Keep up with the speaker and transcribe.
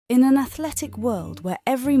In an athletic world where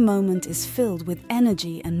every moment is filled with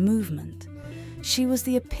energy and movement, she was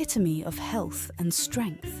the epitome of health and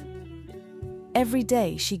strength. Every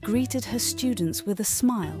day she greeted her students with a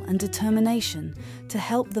smile and determination to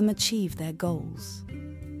help them achieve their goals.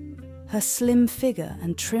 Her slim figure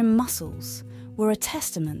and trim muscles were a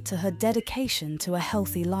testament to her dedication to a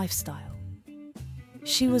healthy lifestyle.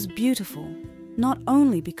 She was beautiful, not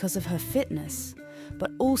only because of her fitness,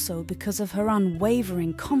 but also because of her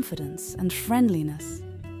unwavering confidence and friendliness.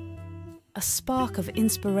 A spark of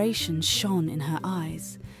inspiration shone in her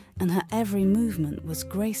eyes, and her every movement was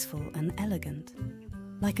graceful and elegant,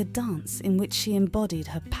 like a dance in which she embodied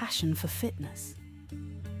her passion for fitness.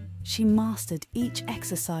 She mastered each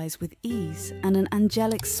exercise with ease and an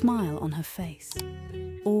angelic smile on her face,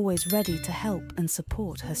 always ready to help and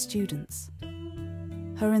support her students.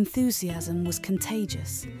 Her enthusiasm was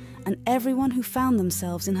contagious, and everyone who found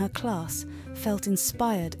themselves in her class felt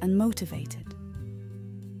inspired and motivated.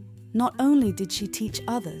 Not only did she teach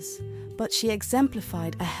others, but she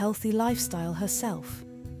exemplified a healthy lifestyle herself.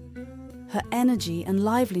 Her energy and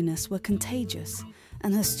liveliness were contagious,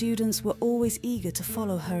 and her students were always eager to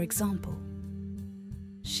follow her example.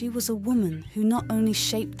 She was a woman who not only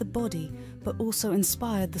shaped the body, but also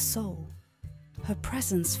inspired the soul. Her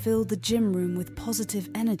presence filled the gym room with positive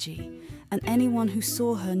energy, and anyone who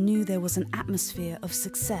saw her knew there was an atmosphere of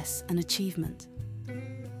success and achievement.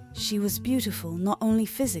 She was beautiful not only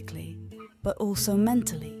physically, but also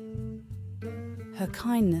mentally. Her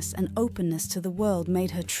kindness and openness to the world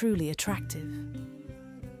made her truly attractive.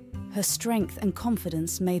 Her strength and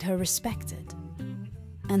confidence made her respected,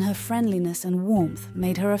 and her friendliness and warmth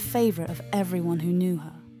made her a favorite of everyone who knew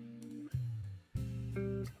her.